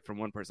 survey from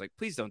one person. Like,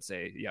 please don't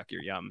say yuck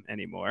your yum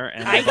anymore.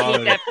 And I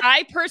hate that.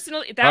 I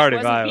personally, that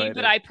wasn't me,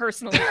 but I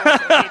personally also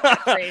hate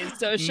that phrase.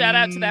 So shout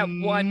out to that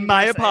one.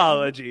 My person.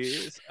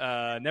 apologies.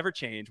 Never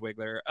change,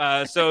 Wiggler.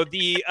 So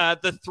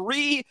the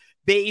 3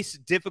 base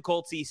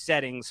difficulty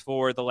settings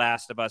for The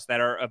Last of Us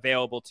that are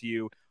available to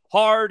you: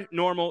 hard,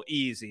 normal,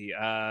 easy.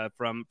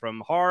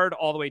 From hard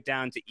all the way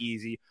down to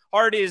easy.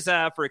 Hard is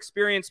for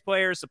experienced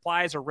players.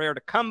 Supplies are rare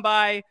to come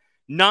by.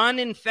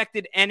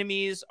 Non-infected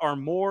enemies are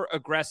more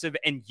aggressive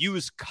and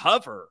use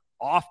cover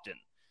often.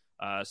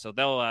 So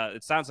they'll.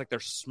 It sounds like they're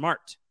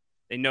smart.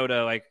 They know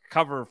to like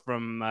cover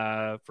from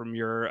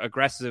your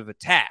aggressive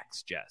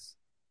attacks, Jess.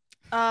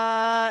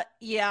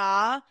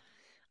 Yeah.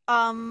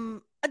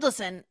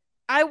 Listen,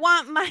 I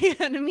want my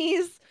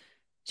enemies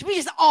to be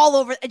just all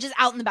over, just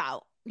out and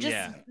about, just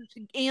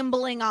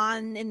ambling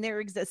on in their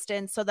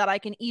existence so that I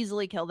can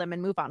easily kill them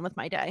and move on with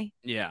my day.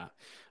 Yeah.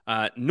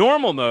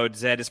 Normal mode,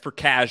 Zed, is for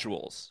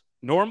casuals.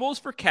 Normal is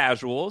for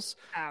casuals.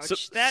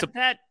 Ouch.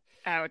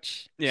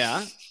 Ouch.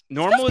 Yeah.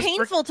 Normal is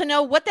painful to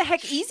know what the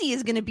heck easy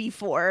is going to be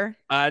for.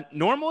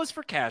 Normal is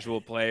for casual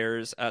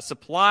players.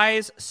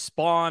 Supplies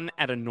spawn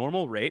at a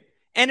normal rate.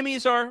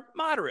 Enemies are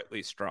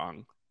moderately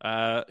strong.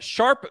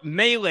 Sharp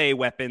melee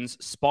weapons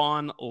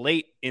spawn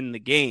late in the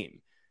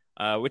game,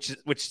 which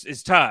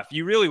is tough.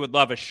 You really would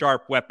love a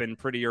sharp weapon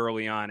pretty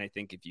early on, I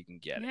think, if you can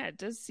get it. Yeah, it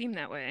does seem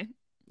that way.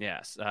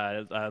 Yes.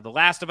 The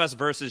Last of Us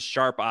versus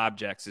Sharp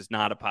Objects is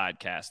not a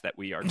podcast that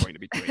we are going to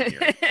be doing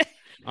here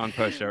on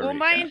Post-Show Well, Recap.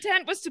 my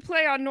intent was to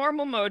play on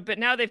normal mode, but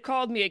now they've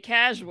called me a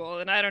casual,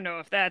 and I don't know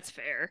if that's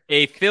fair.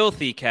 A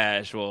filthy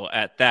casual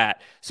at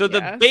that. So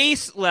the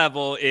base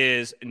level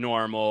is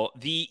normal.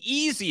 The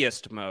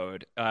easiest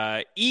mode,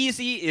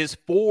 easy, is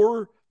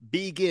for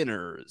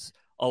beginners.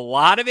 A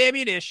lot of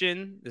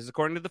ammunition. This is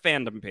according to the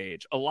fandom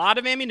page. A lot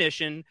of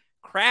ammunition,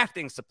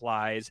 crafting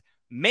supplies,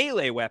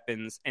 melee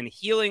weapons, and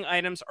healing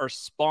items are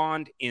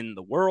spawned in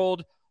the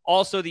world.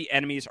 Also, the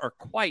enemies are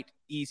quite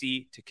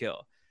easy to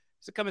kill.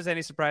 Does it come as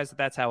any surprise that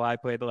that's how I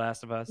played The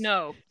Last of Us?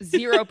 No,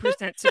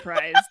 0%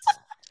 surprised.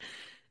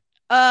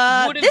 Would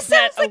have this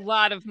bet sounds like a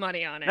lot of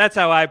money on it. That's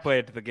how I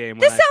played the game.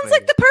 This sounds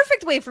like the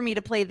perfect way for me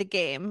to play the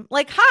game.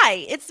 Like,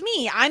 hi, it's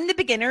me. I'm the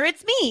beginner.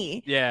 It's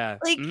me. Yeah.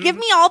 Like, give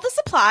me all the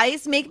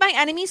supplies. Make my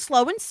enemies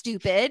slow and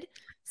stupid.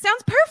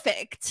 Sounds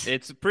perfect.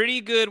 It's a pretty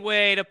good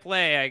way to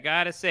play, I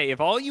gotta say. If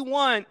all you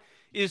want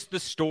is the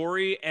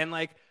story and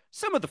like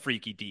some of the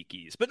freaky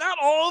deekies, but not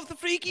all of the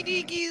freaky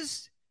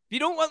deekies. If you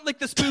don't want like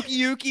the spooky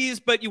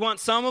yukies, but you want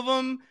some of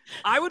them,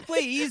 I would play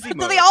easy mode.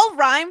 Do they all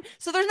rhyme?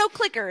 So there's no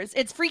clickers.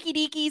 It's freaky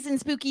deekies and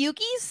spooky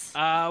yukies?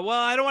 Well,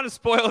 I don't want to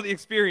spoil the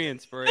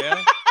experience for you.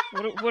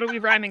 What are we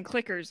rhyming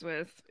clickers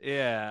with?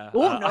 Yeah.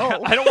 Oh,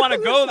 no. I don't want to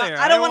go there.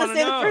 I don't want to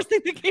say the first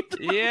thing that came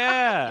to mind.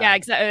 Yeah. Yeah,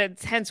 exactly.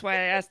 It's hence why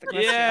I asked the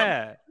question.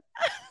 Yeah.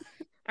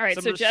 All right,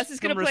 so Jess is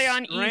going to play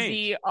on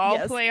easy.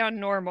 I'll play on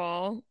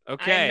normal.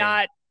 Okay.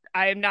 I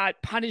am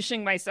not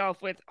punishing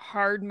myself with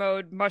hard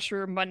mode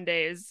Mushroom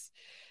Mondays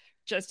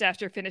just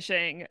after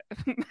finishing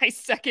my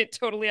second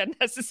totally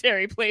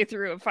unnecessary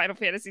playthrough of Final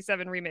Fantasy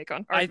VII Remake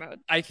on hard mode.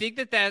 I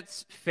think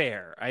that's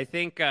fair. I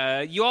think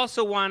you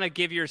also want to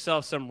give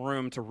yourself some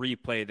room to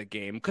replay the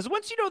game, because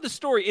once you know the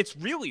story, it's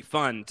really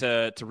fun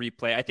to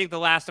replay. I think The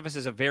Last of Us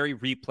is a very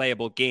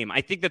replayable game.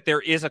 I think that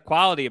there is a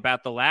quality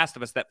about The Last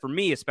of Us that, for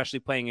me, especially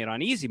playing it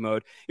on easy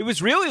mode, it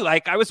was really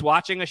like I was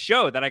watching a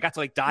show that I got to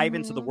like dive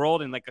into the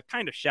world in like a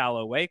kind of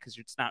shallow way, because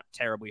it's not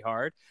terribly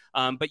hard.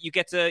 But you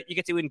get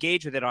to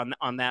engage with it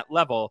on that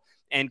level,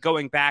 and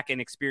going back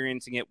and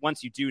experiencing it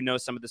once you do know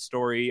some of the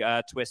story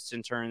twists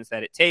and turns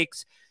that it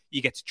takes.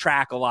 You get to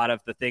track a lot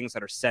of the things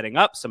that are setting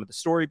up some of the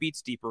story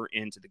beats deeper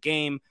into the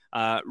game.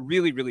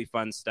 Really, really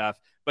fun stuff.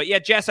 But yeah,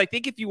 Jess, I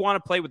think if you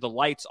want to play with the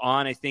lights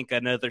on, I think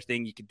another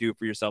thing you could do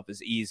for yourself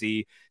is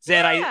easy.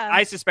 Zed,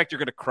 I suspect you're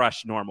going to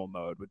crush normal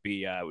mode would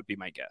be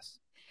my guess.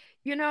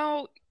 You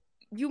know,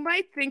 you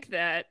might think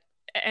that,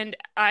 and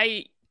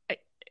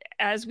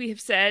as we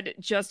have said,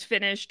 just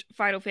finished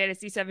Final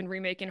Fantasy VII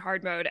Remake in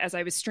hard mode as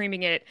I was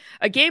streaming it,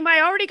 a game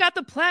I already got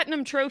the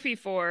platinum trophy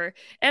for,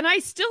 and I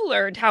still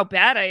learned how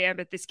bad I am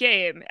at this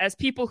game as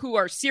people who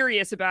are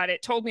serious about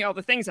it told me all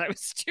the things I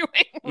was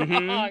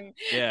doing wrong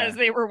as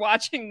they were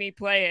watching me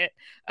play it.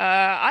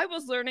 I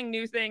was learning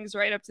new things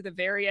right up to the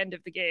very end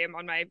of the game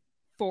on my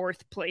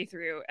 4th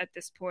playthrough at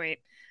this point.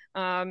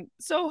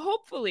 So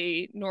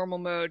hopefully normal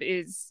mode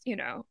is,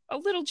 a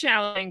little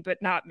challenging,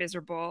 but not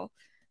miserable.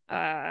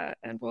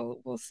 And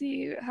we'll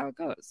see how it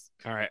goes.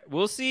 All right.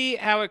 We'll see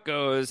how it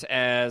goes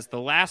as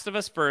The Last of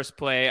Us First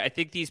Play. I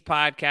think these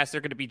podcasts are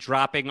going to be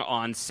dropping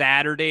on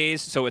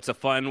Saturdays, so it's a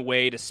fun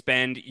way to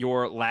spend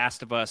your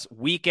Last of Us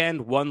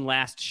weekend. One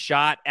last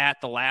shot at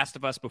The Last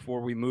of Us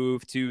before we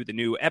move to the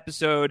new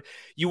episode.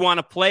 You want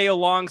to play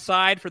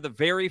alongside for the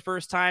very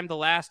first time The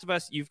Last of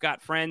Us? You've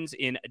got friends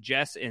in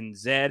Jess and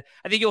Zed.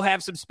 I think you'll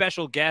have some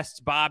special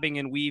guests bobbing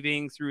and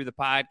weaving through the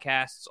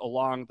podcasts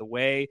along the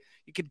way.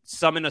 You could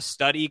summon a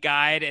study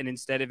guide, and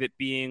instead of it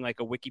being like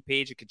a wiki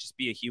page, it could just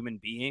be a human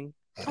being.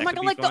 Oh my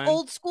God, like fun. The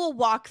old school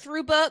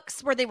walkthrough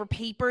books where they were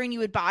paper and you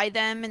would buy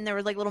them, and there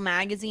were like little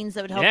magazines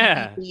that would help you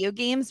beat video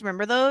games.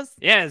 Remember those?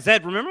 Yeah,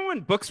 Zed, remember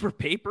when books were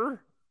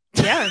paper?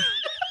 Yeah.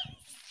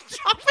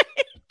 Stop it.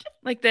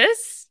 Like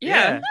this?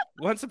 Yeah.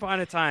 Once upon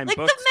a time. Like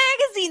the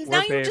magazines.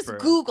 Now you just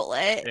Google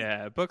it.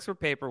 Yeah. Books were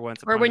paper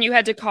once upon a time. Or when you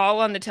had to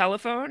call on the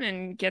telephone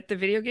and get the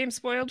video game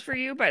spoiled for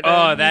you by the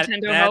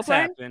Nintendo helpline.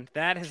 Happened.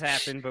 That has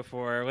happened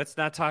before. Let's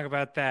not talk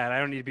about that. I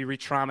don't need to be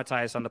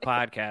re-traumatized on the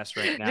podcast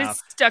right now.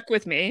 This stuck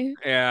with me.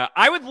 Yeah.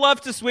 I would love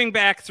to swing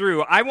back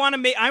through. I want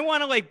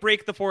to like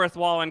break the fourth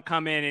wall and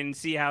come in and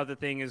see how the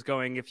thing is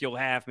going if you'll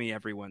have me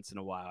every once in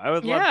a while. I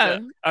would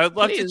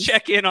love to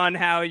check in on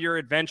how your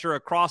adventure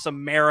across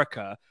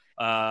America,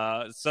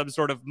 some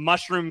sort of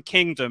mushroom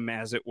kingdom,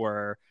 as it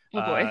were,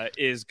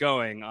 is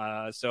going.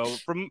 So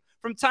from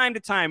time to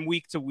time,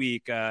 week to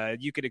week,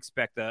 you could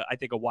expect I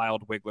think a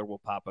wild Wiggler will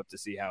pop up to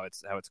see how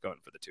it's going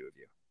for the two of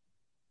you.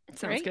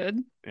 Sounds good.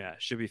 Yeah,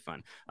 should be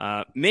fun.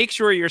 Make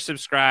sure you're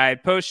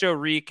subscribed. Post-show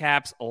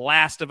recaps,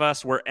 Last of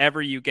Us,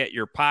 wherever you get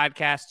your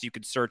podcasts. You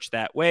can search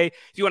that way.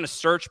 If you want to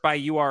search by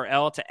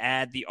URL to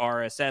add the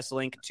RSS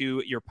link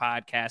to your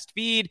podcast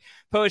feed,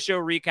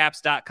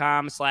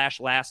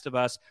 postshowrecaps.com/Last of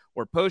Us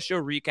or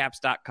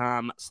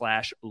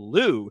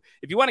postshowrecaps.com/Lou.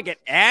 If you want to get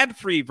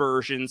ad-free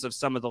versions of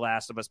some of the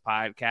Last of Us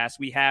podcasts,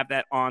 we have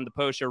that on the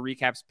Post Show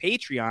Recaps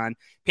Patreon,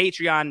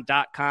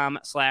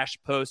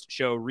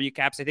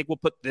 patreon.com/postshowrecaps. I think we'll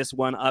put this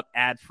one up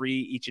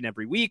ad-free each and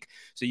every week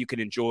so you can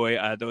enjoy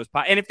those.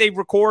 And if they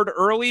record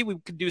early, we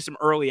could do some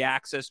early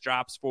access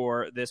drops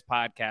for this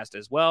podcast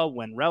as well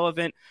when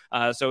relevant.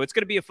 So it's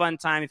going to be a fun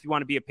time. If you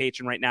want to be a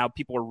patron right now,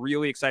 people are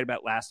really excited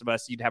about Last of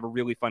Us. You'd have a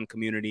really fun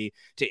community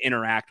to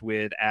interact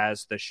with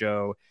as the show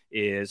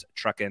is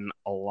trucking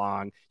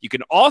along. You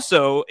can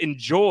also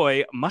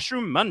enjoy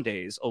Mushroom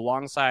Mondays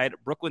alongside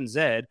Brooklyn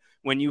Zed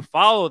when you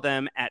follow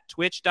them at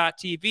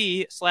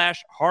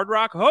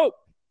twitch.tv/hardrockhope.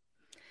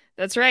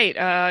 That's right.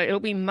 It'll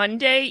be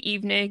Monday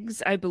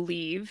evenings, I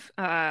believe.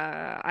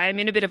 I'm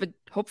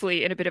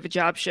hopefully in a bit of a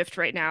job shift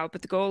right now,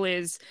 but the goal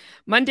is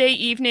Monday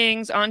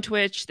evenings on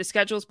Twitch. The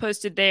schedule's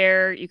posted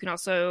there. You can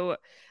also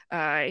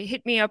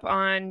hit me up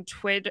on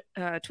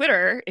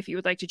Twitter if you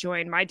would like to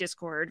join my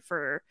Discord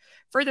for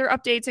further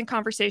updates and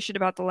conversation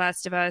about The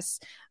Last of Us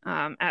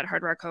at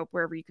Hard Rock Hope,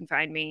 wherever you can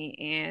find me,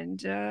 and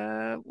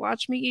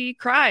watch me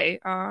cry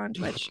on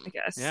Twitch, I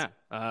guess. Yeah,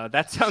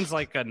 that sounds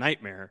like a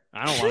nightmare.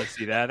 I don't want to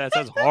see that. That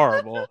sounds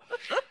horrible.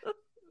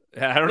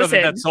 I don't know if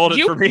that sold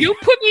it for me. You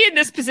put me in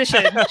this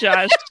position,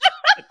 Josh.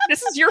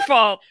 This is your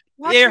fault.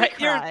 You're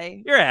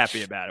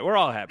happy about it. We're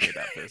all happy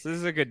about this. This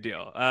is a good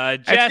deal.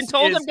 I've been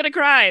told I'm going to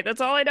cry.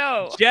 That's all I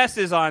know. Jess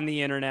is on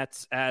the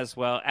internets as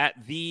well at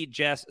the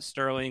Jess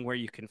Sterling, where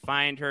you can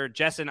find her.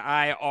 Jess and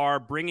I are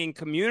bringing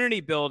community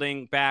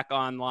building back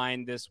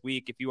online this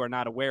week. If you are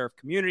not aware of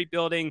community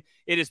building,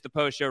 it is the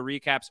Post Show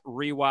Recaps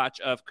rewatch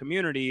of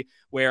Community,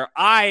 where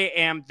I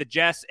am the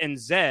Jess and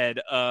Zed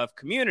of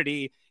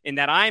Community in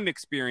that I'm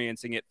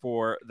experiencing it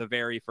for the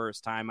very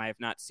first time. I have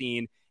not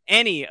seen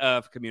any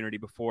of Community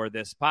before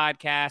this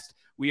podcast.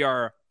 We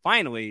are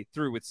finally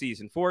through with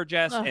season 4,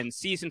 Jess, and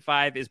season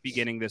 5 is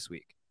beginning this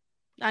week.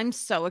 I'm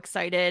so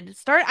excited. This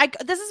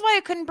is why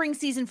I couldn't bring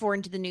season 4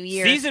 into the new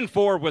year. Season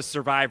 4 was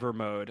survivor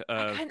mode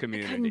of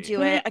Community. I couldn't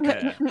do it.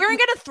 We're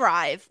gonna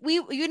thrive.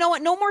 You know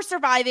what? No more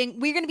surviving.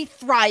 We're gonna be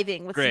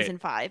thriving with season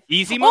 5.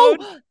 Easy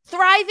mode.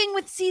 Thriving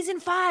with season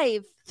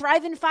 5.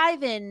 Thriving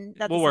 5 in.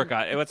 We'll work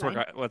on it. Let's work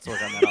on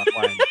that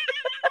offline.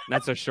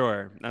 Not so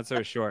sure.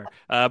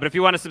 But if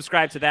you want to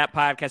subscribe to that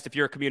podcast, if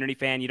you're a Community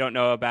fan, you don't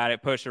know about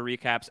it,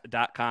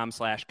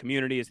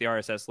 postshowrecaps.com/community is the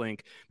RSS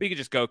link. But you can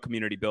just go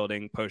community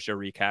building, Post Show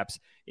Recaps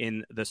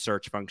in the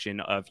search function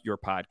of your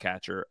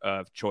podcatcher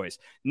of choice.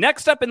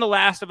 Next up in the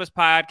Last of Us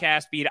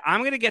podcast feed,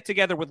 I'm going to get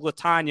together with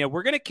LaTanya.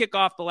 We're going to kick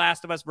off the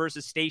Last of Us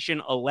versus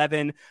Station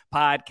 11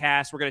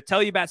 podcast. We're going to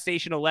tell you about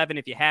Station 11.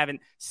 If you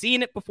haven't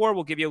seen it before,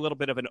 we'll give you a little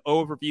bit of an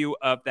overview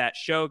of that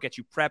show, get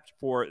you prepped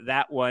for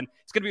that one.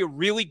 It's going to be a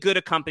really good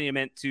accompaniment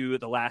accompaniment to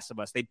The Last of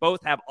Us. They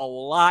both have a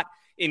lot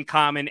in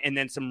common, and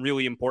then some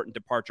really important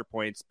departure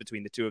points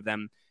between the two of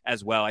them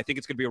as well. I think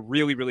it's going to be a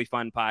really, really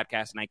fun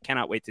podcast, and I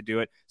cannot wait to do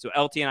it. So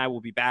LT and I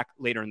will be back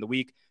later in the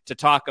week to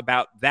talk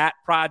about that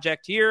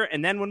project here.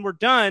 And then when we're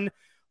done,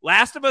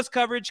 Last of Us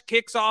coverage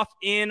kicks off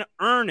in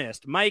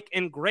earnest. Mike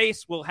and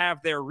Grace will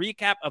have their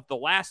recap of The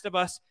Last of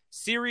Us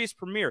series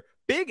premiere.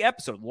 Big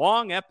episode,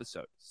 long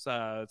episode.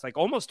 It's like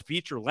almost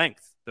feature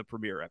length, the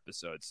premiere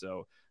episode.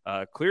 So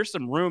clear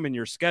some room in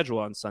your schedule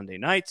on Sunday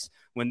nights.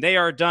 When they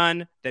are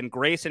done, then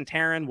Grace and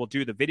Taryn will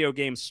do the video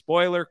game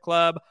spoiler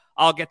club.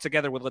 I'll get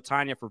together with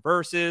Latanya for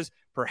Versus.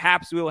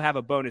 Perhaps we will have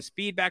a bonus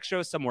feedback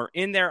show somewhere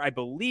in there. I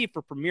believe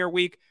for premiere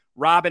week,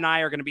 Rob and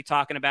I are going to be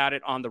talking about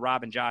it on the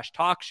Rob and Josh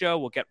talk show.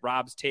 We'll get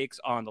Rob's takes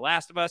on The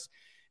Last of Us.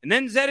 And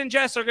then Zed and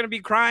Jess are going to be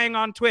crying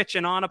on Twitch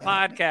and on a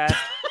podcast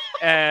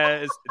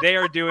as they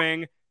are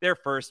doing their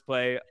first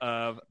play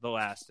of The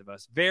Last of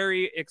Us.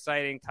 Very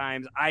exciting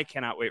times. I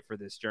cannot wait for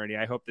this journey.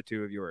 I hope the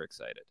two of you are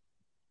excited.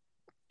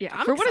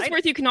 Yeah, for what it's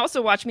worth, you can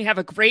also watch me have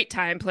a great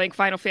time playing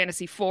Final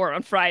Fantasy IV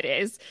on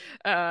Fridays.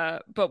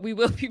 But we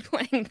will be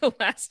playing The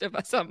Last of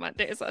Us on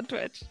Mondays on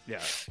Twitch.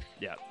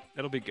 Yeah.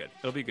 It'll be good.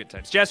 It'll be good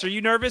times. Jess, are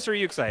you nervous or are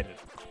you excited?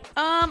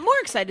 More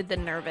excited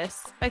than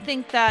nervous. I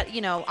think that,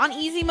 on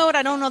easy mode,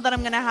 I don't know that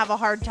I'm going to have a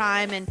hard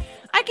time, and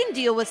I can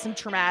deal with some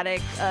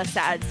traumatic,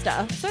 sad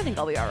stuff. So I think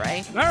I'll be all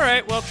right. All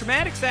right. Well,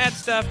 traumatic, sad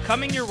stuff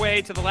coming your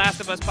way to The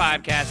Last of Us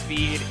podcast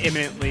feed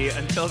imminently.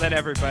 Until then,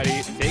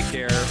 everybody, take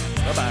care.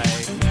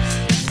 Bye-bye.